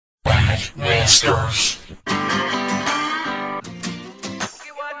LagMasters.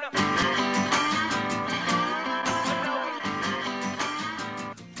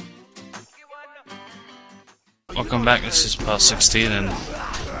 Welcome back, this is part 16 and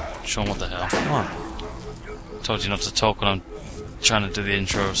Shaun, what the hell? What? Told you not to talk when I'm trying to do the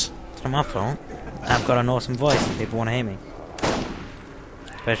intros. It's not my fault. I've got an awesome voice and people want to hear me.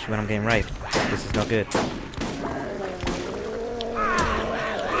 Especially when I'm getting raped. This is not good.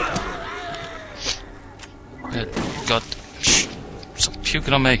 God, shh, stop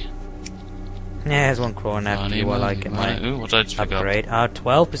puking on me. Yeah, there's one crawling after you while I get my Ooh, what did I just pick up? upgrade.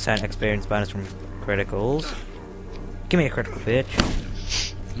 12% experience bonus from criticals. Give me a critical, bitch.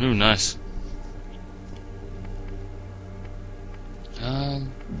 Ooh, nice.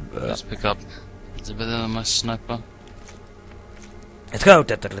 Let's pick up. Is it better than my sniper? Let's go!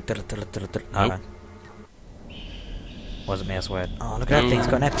 Nope. Wasn't me, I swear. Oh, look at that thing, it's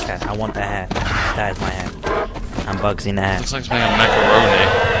got an epic hat. I want that hat. That is my hat. I'm Bugsy in the hat. Looks like it's making a macaroni.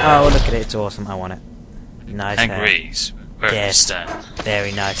 Oh, look at it, it's awesome. I want it. Nice And hat. grease. Where Yes. you stand.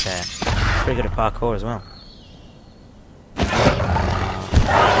 Very nice hat. Pretty good at parkour as well.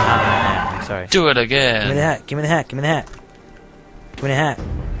 I'm sorry. Do it again. Give me the hat, give me the hat, give me the hat. Give me the hat.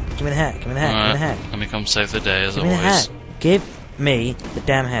 Give me the hat, give me the hat, give me the hat. Let me come save the day as Give me the always. hat. Give me the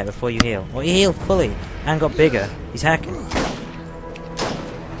damn hat before you heal. Well, he healed fully and got bigger. He's hacking.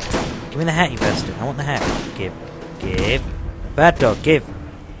 Give me the hat, you bastard. I want the hat. Give. Give. Bad dog, give.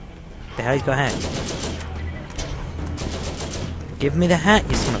 The hell he's got a hat? Give me the hat,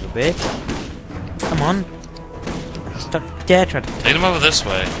 you son of a bitch. Come on. Stop dare trying to Take him over this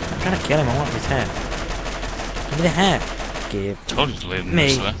way. I'm trying to kill him, I want his hat. Give me the hat. Give Told you to lead him me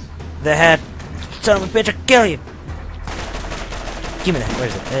this way. the hat. Son of a bitch, I'll kill you. Give me that. Where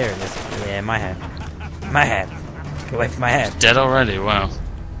is it? There it is. Yeah, my hat. My hat. Get away from my hat. Dead already, wow.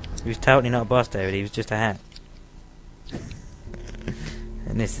 He was totally not a boss, David. He was just a hat.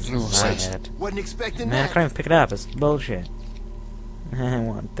 And this is my hat. Wasn't expecting Man, I that. can't even pick it up. It's bullshit. I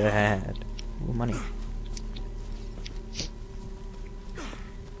want the hat. Ooh, money.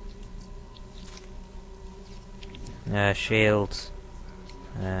 Shields.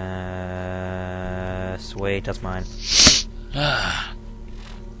 Sweet, that's mine.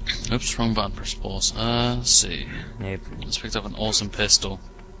 Oops, wrong button, press pause. Let's see. Nope. Just picked up an awesome pistol.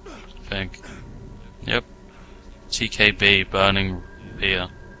 I think. Yep. TKB, burning beer.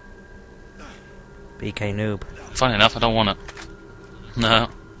 BK noob. Funny enough, I don't want it. No.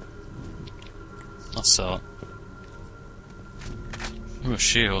 I'll sell it. Ooh, a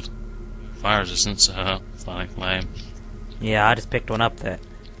shield. Fire resistance, funny, lame. Yeah, I just picked one up that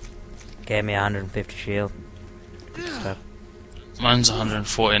gave me 150 shield. Good stuff. Mine's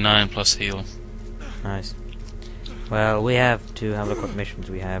 149 plus healing. Nice. Well, we have to have a look what missions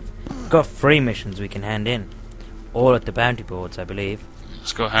we have. We've got 3 missions we can hand in. All at the bounty boards, I believe.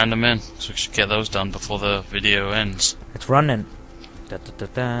 Let's go hand them in, so we should get those done before the video ends. It's running. Run,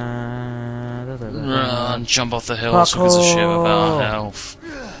 jump off the hills, who gives a shit about our health.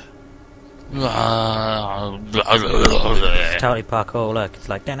 It's totally parkour, look. It's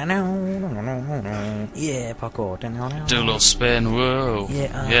like... Yeah, parkour. Do a little spin, whoa.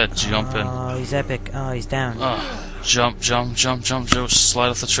 Yeah, jumping. Oh, he's epic. Oh, he's down. Jump, just slide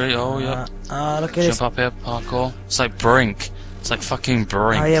off the tree, oh yeah. Look at this. Jump up here, parkour. It's like Brink. It's like fucking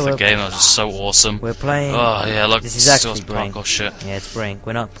Brink, Oh, yeah, the game that was just so awesome. We're playing... Oh yeah, look, This is actually still Brink. parkour shit. Yeah, it's Brink.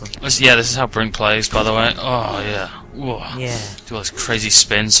 We're not... Yeah, this is how Brink plays, by the way. Oh yeah. Whoa. Yeah. Do all this crazy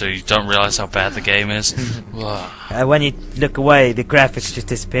spins so you don't realise how bad the game is. Whoa. When you look away, the graphics just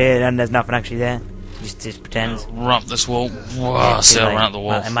disappear and there's nothing actually there. Just pretends. Run up this wall. Whoa, Yeah, see too I late. ran up the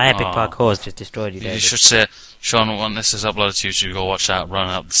wall. And my epic Oh. parkour has just destroyed you, You David. should see it. Sean, when this is uploaded to YouTube, go watch that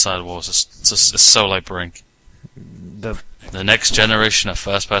running up the side of the walls. It's so like Brink. The next generation of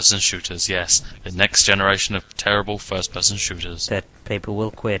first-person shooters, yes. The next generation of terrible first-person shooters. That people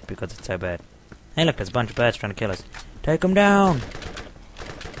will quit because it's so bad. Hey look, there's a bunch of birds trying to kill us. Take them down!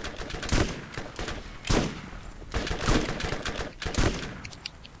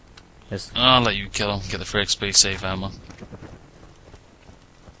 I'll let you kill him. Get the free XP, save ammo.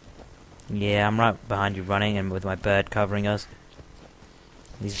 Yeah, I'm right behind you running and with my bird covering us.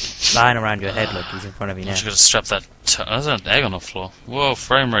 He's lying around your head, look, he's in front of you I now. should have strapped that. There's an egg on the floor. Whoa,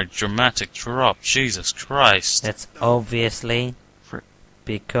 frame rate, dramatic drop. Jesus Christ. That's obviously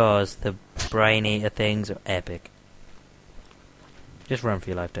because the brain eater things are epic. Just run for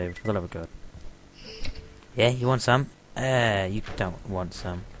your life, David, for the love of God. Yeah, you want some? You don't want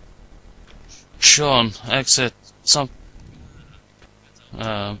some. Sean, exit. Some.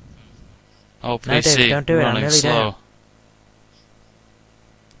 Oh, PC, David, don't do it, I'm running nearly slow. down.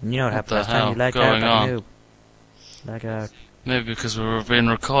 You know what happened the last time? hell You lagged out going like on? a noob. Lag out. Maybe because we've been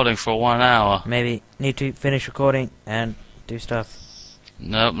recording for 1 hour. Maybe need to finish recording and do stuff.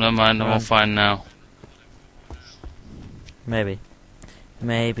 Nope, never mind. I'm all fine now. Maybe.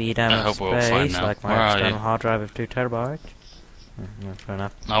 Maybe you don't I have hope we're all fine space, now. like Where my are external you? hard drive of 2 terabytes. Fair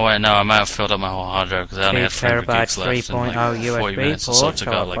enough. Oh wait, no, I might have filled up my whole hard drive because I only 2 had 300 gigs terabytes, left and 3.0 like 40 USB minutes or so port, to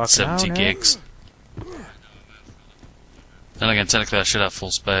got like 70 gigs. Then again, technically I should have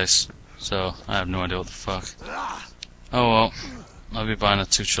full space, so I have no idea what the fuck. Oh well, I'll be buying a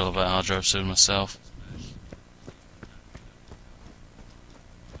 2 kilobyte hard drive soon myself.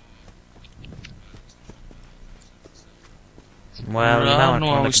 Well, you might Run want to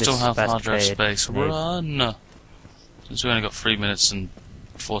while look we at still this have hard drive sophisticated space. noob. Run! Since we only got 3 minutes and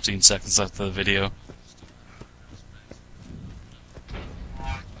 14 seconds left of the video.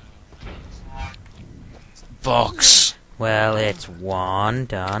 Box! Well, it's 1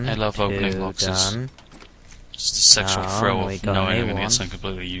 done. I love 2 opening boxes. done. Just the sexual Oh, thrill we of got a knowing new I'm going to one. get something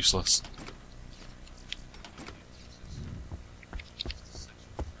completely useless.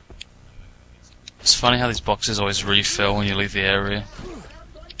 It's funny how these boxes always refill when you leave the area.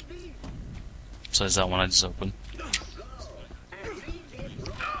 Besides that one I just opened.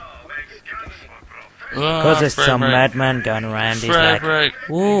 Because there's some madman going around, he's like,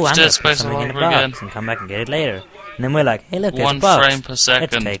 ooh, I'm Dead gonna put Space something all in a over box again. and come back and get it later. And then we're like, hey look, it's a 1 box. frame per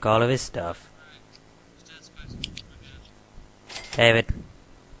second. Let's take all of his stuff. David,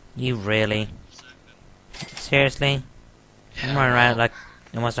 you really? Seriously? I'm running around at like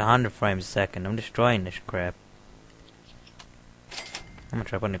almost 100 frames a second. I'm destroying this crap. I'm gonna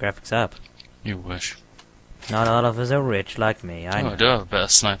try putting the graphics up. You wish. Not all of us are rich like me, I know. I do have a better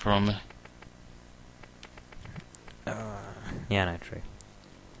sniper on me. Yeah, no, true.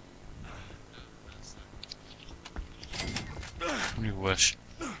 You wish.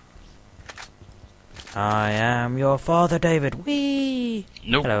 I am your father, David. Whee!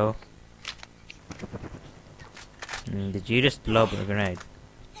 Nope. Hello. Did you just lob a grenade?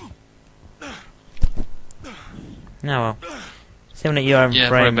 No, well. Assuming that you are Yeah,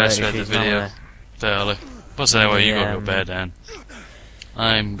 frame probably best to rate end the issues, not video wanna- fairly. Plus anyway, you gotta go The, to bed, Dan.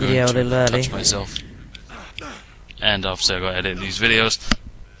 I'm going video a to little early. touch myself. And obviously I gotta edit these videos.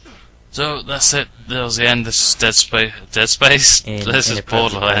 So that's it. That was the end. This is Dead Space. This is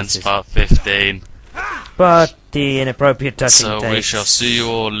Borderlands Part 15. But the inappropriate touching So we takes. shall see you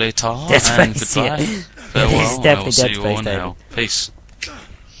all later. Dead And Space, goodbye. yeah. Farewell. It's I will definitely see Dead you all Space, now. Peace.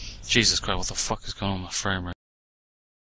 Jesus Christ, what the fuck is going on with my frame rate?